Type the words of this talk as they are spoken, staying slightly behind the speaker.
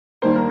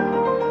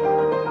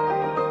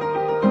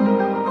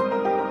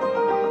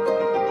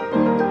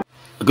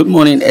Good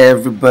morning,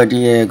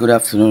 everybody. Good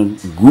afternoon,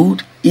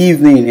 good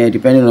evening,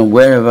 depending on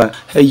wherever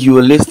you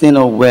are listening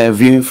or where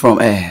viewing from.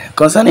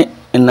 Concerning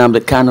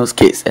Nnamdi KANU's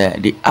case,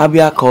 the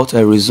Abia court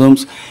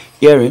resumes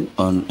hearing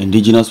on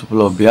indigenous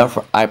people of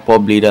Biafra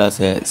IPOB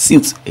leaders'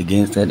 suits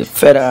against the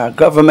federal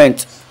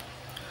government.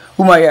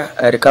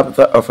 Umaya, the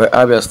capital of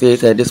Abia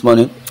State, this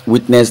morning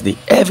witnessed the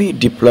heavy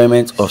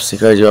deployment of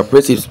security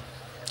operatives.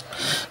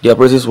 The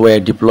operatives were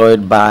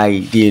deployed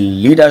by the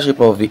leadership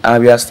of the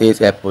Abia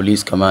State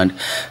Police Command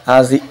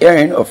as the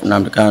hearing of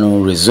Nnamdi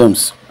KANU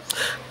resumes.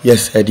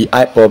 Yes, the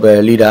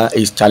IPOB leader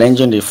is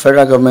challenging the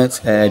federal government's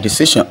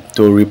decision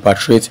to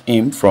repatriate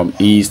him from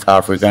East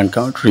African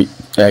country,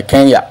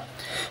 Kenya.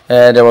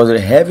 There was a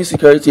heavy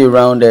security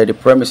around the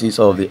premises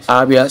of the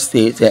Abia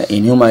State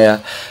in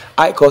Umaya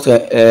High Court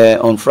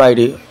on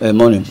Friday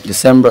morning,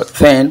 December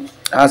 10,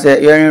 as the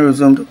hearing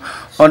resumed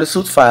on the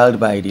suit filed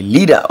by the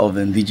leader of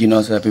the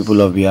indigenous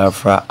people of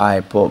Biafra,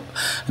 IPOB,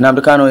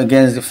 Nnamdi KANU,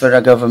 against the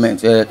federal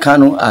government.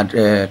 KANU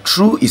had,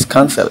 through his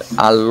counsel,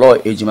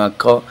 Aloy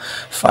Ejimako,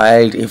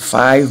 filed a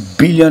 5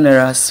 billion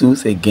naira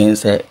suit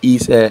against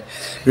his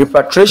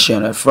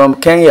repatriation from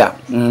Kenya,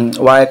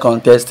 while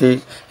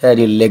contesting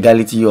the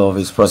legality of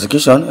his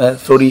prosecution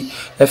through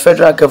the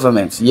federal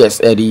government. Yes,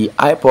 the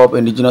IPOB,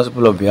 indigenous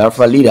people of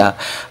Biafra leader,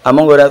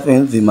 among other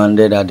things,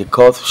 demanded that the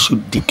court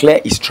should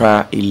declare his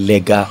trial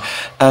illegal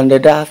and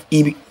that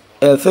he be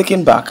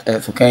taken back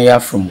to Kenya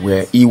from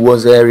where he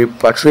was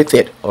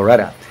repatriated, or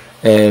rather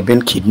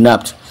been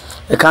kidnapped.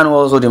 KANU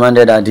also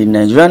demanded that the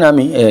Nigerian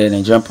Army,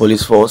 Nigerian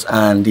Police Force,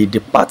 and the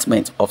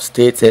Department of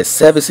State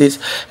Services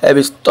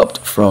be stopped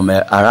from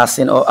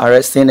harassing or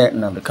arresting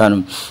Nnamdi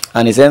KANU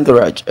and his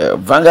entourage.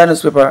 Vanguard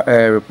newspaper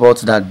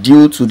reports that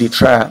due to the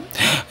trial,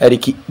 the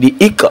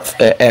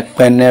Ikof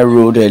Ekpene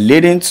Road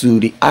leading to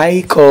the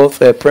High Court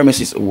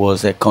premises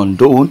was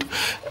condoned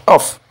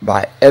off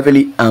by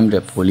heavily armed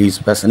police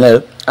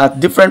personnel at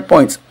different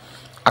points.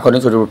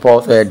 According to the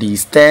report, the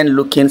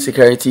stern-looking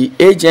security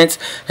agents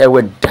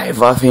were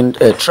diverting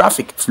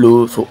traffic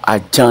flow through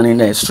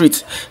adjoining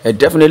streets.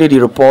 Definitely, the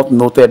report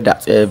noted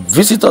that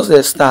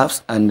visitors,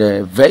 staffs,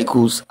 and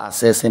vehicles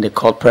accessing the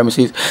court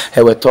premises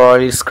were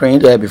thoroughly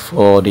screened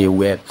before they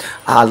were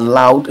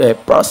allowed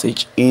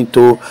passage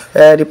into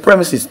the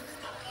premises.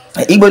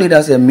 Igbo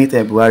leaders meet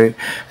Buhari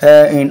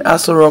in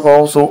Aso Rock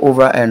also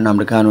over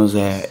Nnamdi KANU's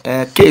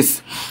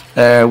case,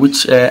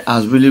 which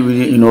has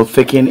really,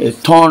 taken a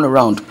turn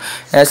around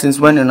since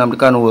when Nnamdi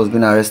KANU was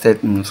being arrested.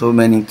 So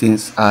many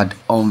things had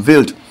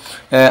unveiled.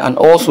 And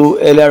also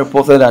earlier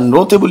reported that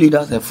notable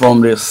leaders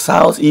from the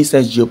southeast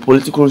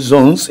geopolitical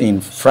zones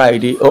on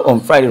Friday, which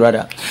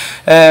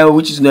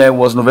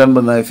was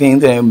November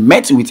 19th,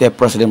 met with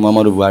President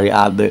Muhammadu Buhari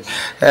at the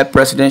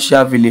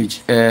presidential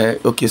village.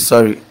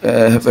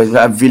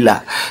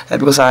 Villa,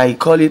 because I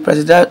call it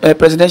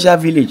presidential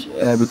village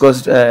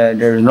because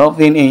there is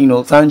nothing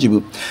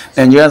tangible.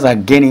 Nigerians are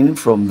gaining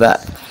from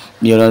that.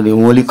 They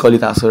only call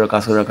it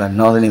Asorok, and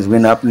nothing is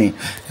been happening.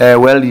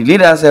 Well, the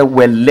leaders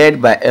were led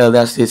by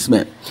elder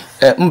statesmen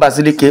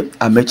Mbazilike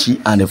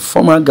Amechi and the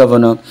former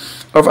governor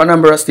of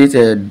Anambra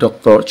State,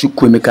 Dr.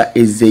 Chukwuemeka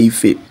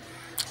Ezeife.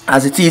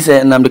 As it is,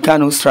 Nnamdi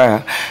KANU's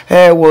trial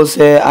was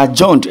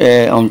adjourned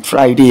on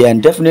Friday,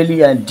 and definitely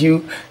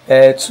due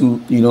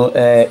to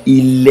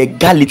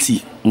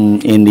illegality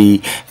in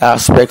the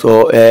aspect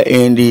or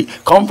in the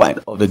confine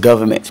of the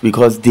government,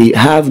 because they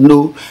have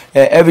no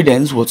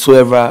evidence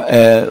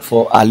whatsoever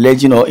for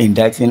alleging or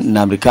indicting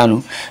Nnamdi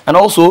KANU, and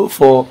also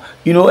for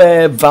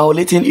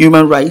violating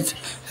human rights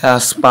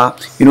as per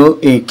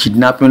in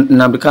kidnapping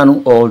Nnamdi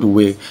KANU all the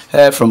way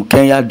from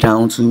Kenya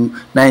down to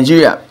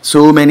Nigeria.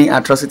 So many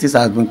atrocities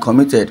have been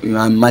committed,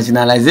 and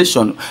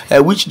marginalization,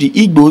 which the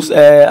Igbos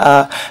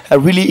are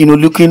really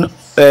looking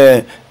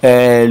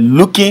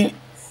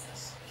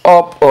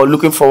up or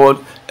looking forward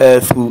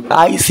through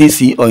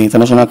ICC or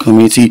international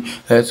community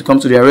to come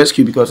to their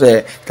rescue, because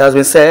it has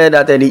been said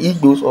that the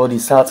Igbos or the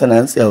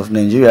Southerners of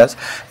Nigerian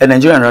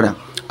rather,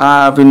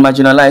 have been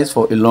marginalized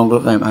for a longer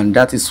time, and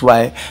that is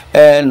why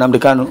Nnamdi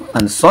KANU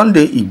and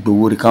Sunday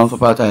Igboho, the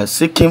counterpart, are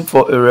seeking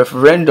for a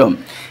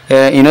referendum.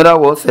 In other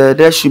words,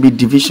 there should be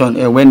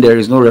division when there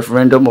is no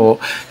referendum or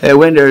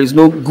when there is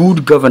no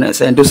good governance,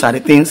 and those are the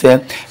things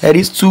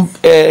these two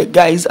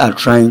guys are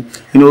trying,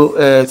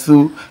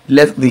 to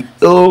let the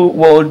whole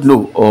world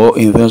know, or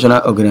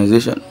international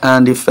organization.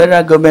 And the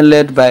federal government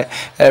led by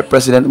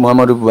President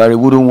Muhammadu Buhari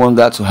wouldn't want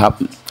that to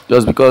happen,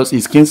 just because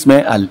his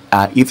kinsmen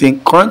are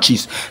eating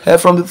crunchies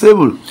from the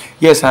table.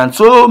 Yes, and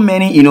so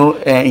many,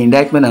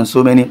 indictment and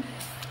so many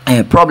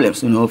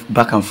problems,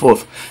 back and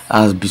forth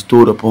as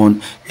bestowed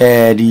upon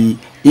the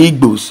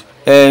Igbos.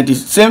 The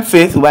same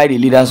faith why the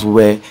leaders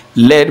were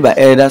led by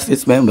elder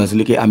statesmen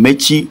Mbazilike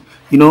Amechi,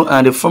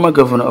 and the former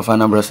governor of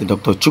Anambra State,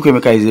 Dr.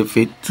 Chukwuemeka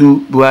Ezeife, to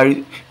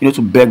Buhari,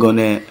 to beg on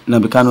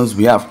Nnamdi KANU's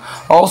behalf.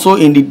 Also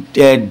in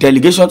the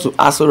delegation to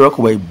Aso Rock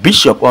were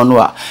Bishop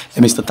Onwa,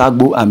 Mr.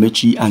 Tagbo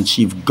Amechi, and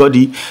Chief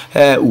Godi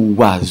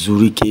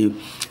Wazurike.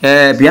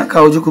 Bianca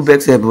Ojukwu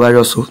begs Buhari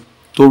also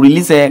to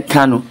release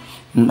KANU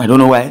I don't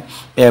know why.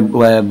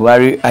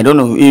 Buhari, I don't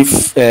know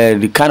if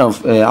the kind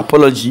of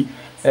apology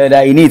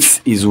that he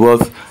needs is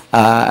worth.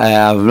 I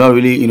have not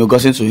really,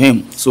 gotten to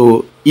him.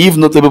 So if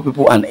notable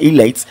people and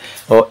elites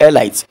or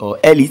elites or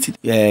elite,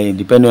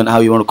 depending on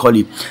how you want to call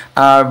it,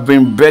 have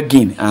been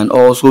begging and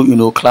also,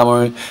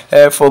 clamoring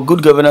for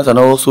good governance and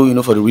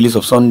also, for the release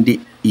of Sunday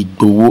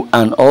Igboho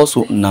and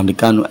also Nnamdi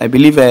KANU, I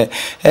believe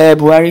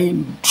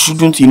Buhari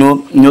shouldn't,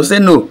 say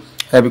no.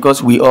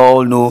 Because we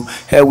all know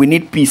we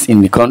need peace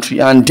in the country,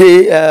 and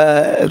they,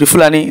 the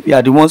Fulani, they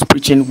are the ones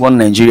preaching one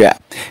Nigeria.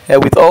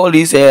 With all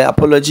this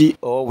apology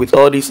or with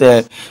all this,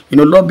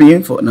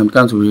 lobbying for Nnamdi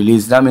KANU to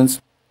release, that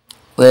means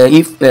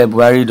if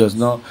Buhari does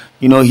not,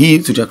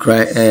 heed to the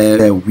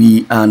cry,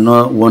 we are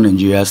not one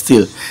Nigeria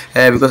still.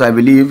 Because I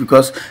believe,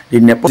 because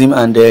the nepotism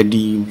and the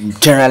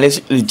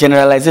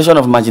generalization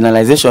of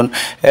marginalization,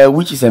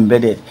 which is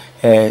embedded,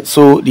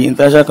 so the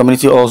international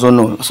community also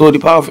knows. So the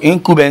power of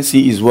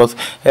incumbency is what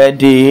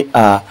they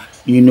are,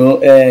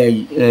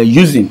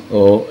 using,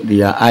 or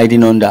they are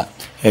hiding under,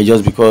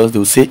 just because they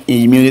will say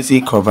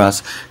immunity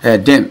covers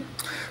them.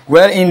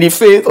 Well, in the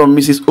faith of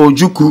Mrs.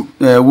 Ojukwu,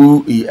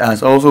 who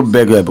has also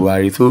begged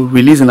Buhari to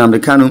release Nnamdi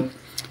KANU,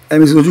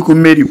 Mrs. Ojukwu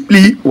made a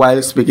plea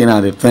while speaking at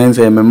the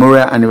 10th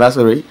memorial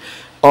anniversary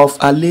of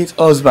her late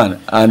husband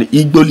and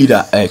Igbo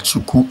leader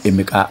Chukwu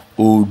Emeka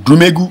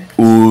Odumegu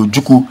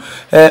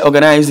Ojukwu,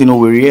 organized in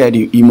Owerri,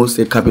 the Imo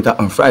State capital,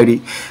 on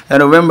Friday,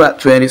 November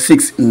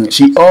 26.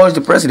 She urged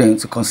the president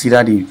to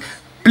consider the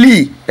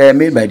plea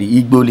made by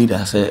the Igbo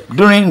leaders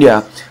during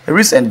their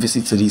recent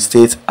visit to the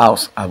State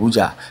House,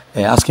 Abuja,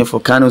 asking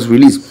for Kanu's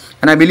release.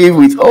 And I believe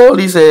with all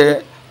these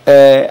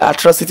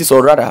atrocities,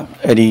 or rather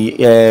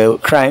the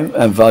crime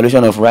and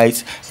violation of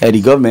rights the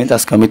government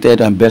has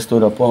committed and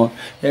bestowed upon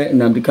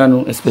Nnamdi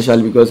KANU,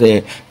 especially because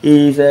he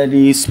is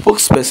the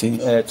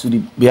spokesperson to the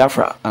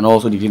Biafra and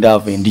also the leader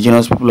of the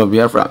indigenous people of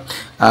Biafra.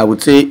 I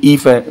would say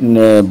if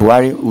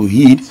Buhari will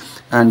heed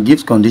and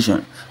gives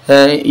condition,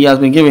 he has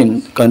been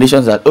given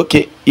conditions that,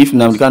 okay, if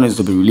Nnamdi KANU is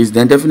to be released,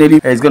 then definitely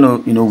he's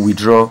going to,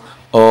 withdraw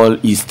all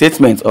his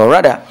statements, or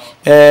rather,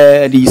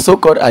 the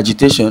so-called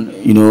agitation,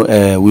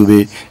 will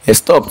be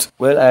stopped.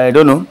 Well, I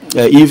don't know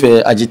if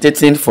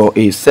agitating for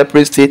a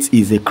separate state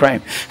is a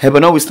crime. But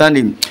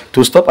notwithstanding,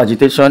 to stop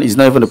agitation is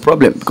not even a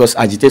problem, because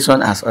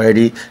agitation has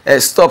already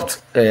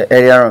stopped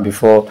earlier on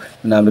before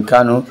Nnamdi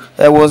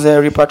KANU was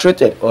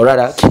repatriated, or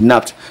rather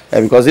kidnapped,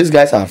 because these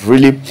guys have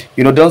really,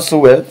 done so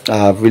well,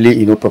 have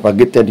really,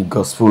 propagated the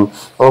gospel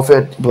of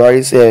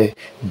Buhari's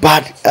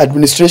bad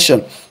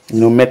administration,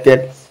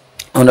 method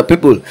on the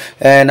people.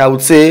 And I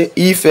would say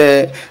if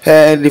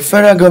the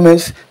federal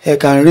government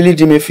can really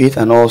deem it fit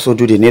and also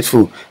do the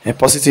needful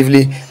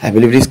positively, I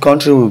believe this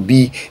country will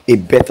be a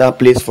better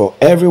place for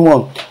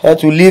everyone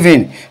to live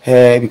in,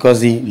 because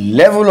the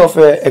level of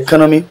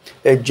economy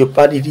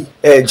jeopardy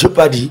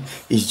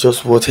is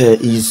just what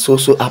is so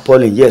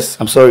appalling. Yes,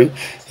 I'm sorry,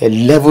 a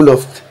level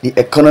of the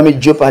economic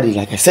jeopardy,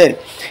 like I said,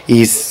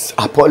 is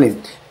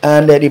appalling.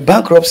 And the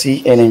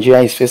bankruptcy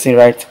Nigeria is facing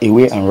right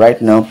away and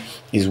right now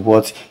is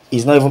what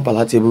is not even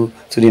palatable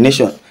to the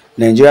nation.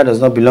 Nigeria does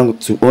not belong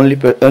to only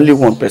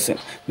one person.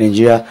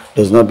 Nigeria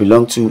does not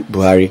belong to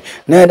Buhari.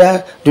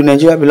 Neither do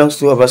Nigeria belongs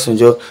to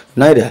Obasanjo.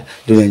 Neither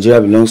do Nigeria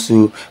belongs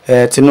to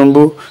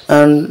Tinubu.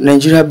 And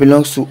Nigeria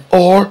belongs to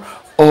all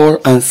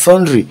and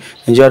sundry.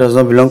 Nigeria does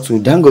not belong to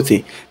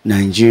Dangote.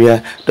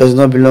 Nigeria does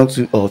not belong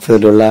to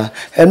Otedola.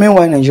 And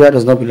meanwhile, Nigeria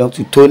does not belong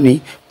to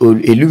Tony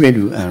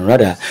Elumelu. And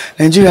rather,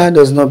 Nigeria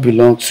does not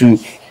belong to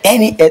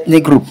any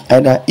ethnic group,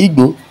 either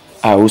Igbo,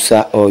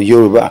 Hausa or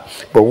Yoruba.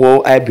 But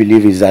what I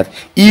believe is that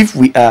if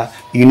we are,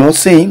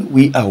 saying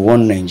we are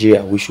one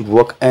Nigeria, we should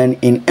work hand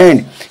in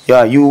hand.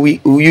 Yeah,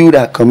 you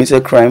that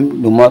committed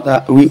crime, no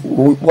matter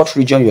what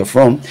region you're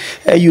from,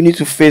 you need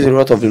to face the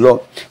wrath of the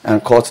law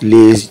and court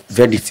lays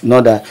verdict.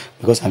 Not that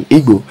because I'm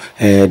Igbo,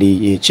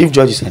 the chief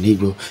judge is an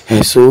Igbo,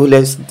 so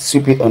let's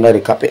sweep it under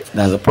the carpet.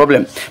 That's a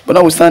problem. But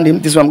notwithstanding,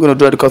 this is what I'm going to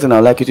draw the curtain. I'd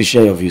like you to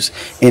share your views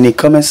in the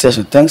comment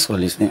section. Thanks for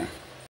listening.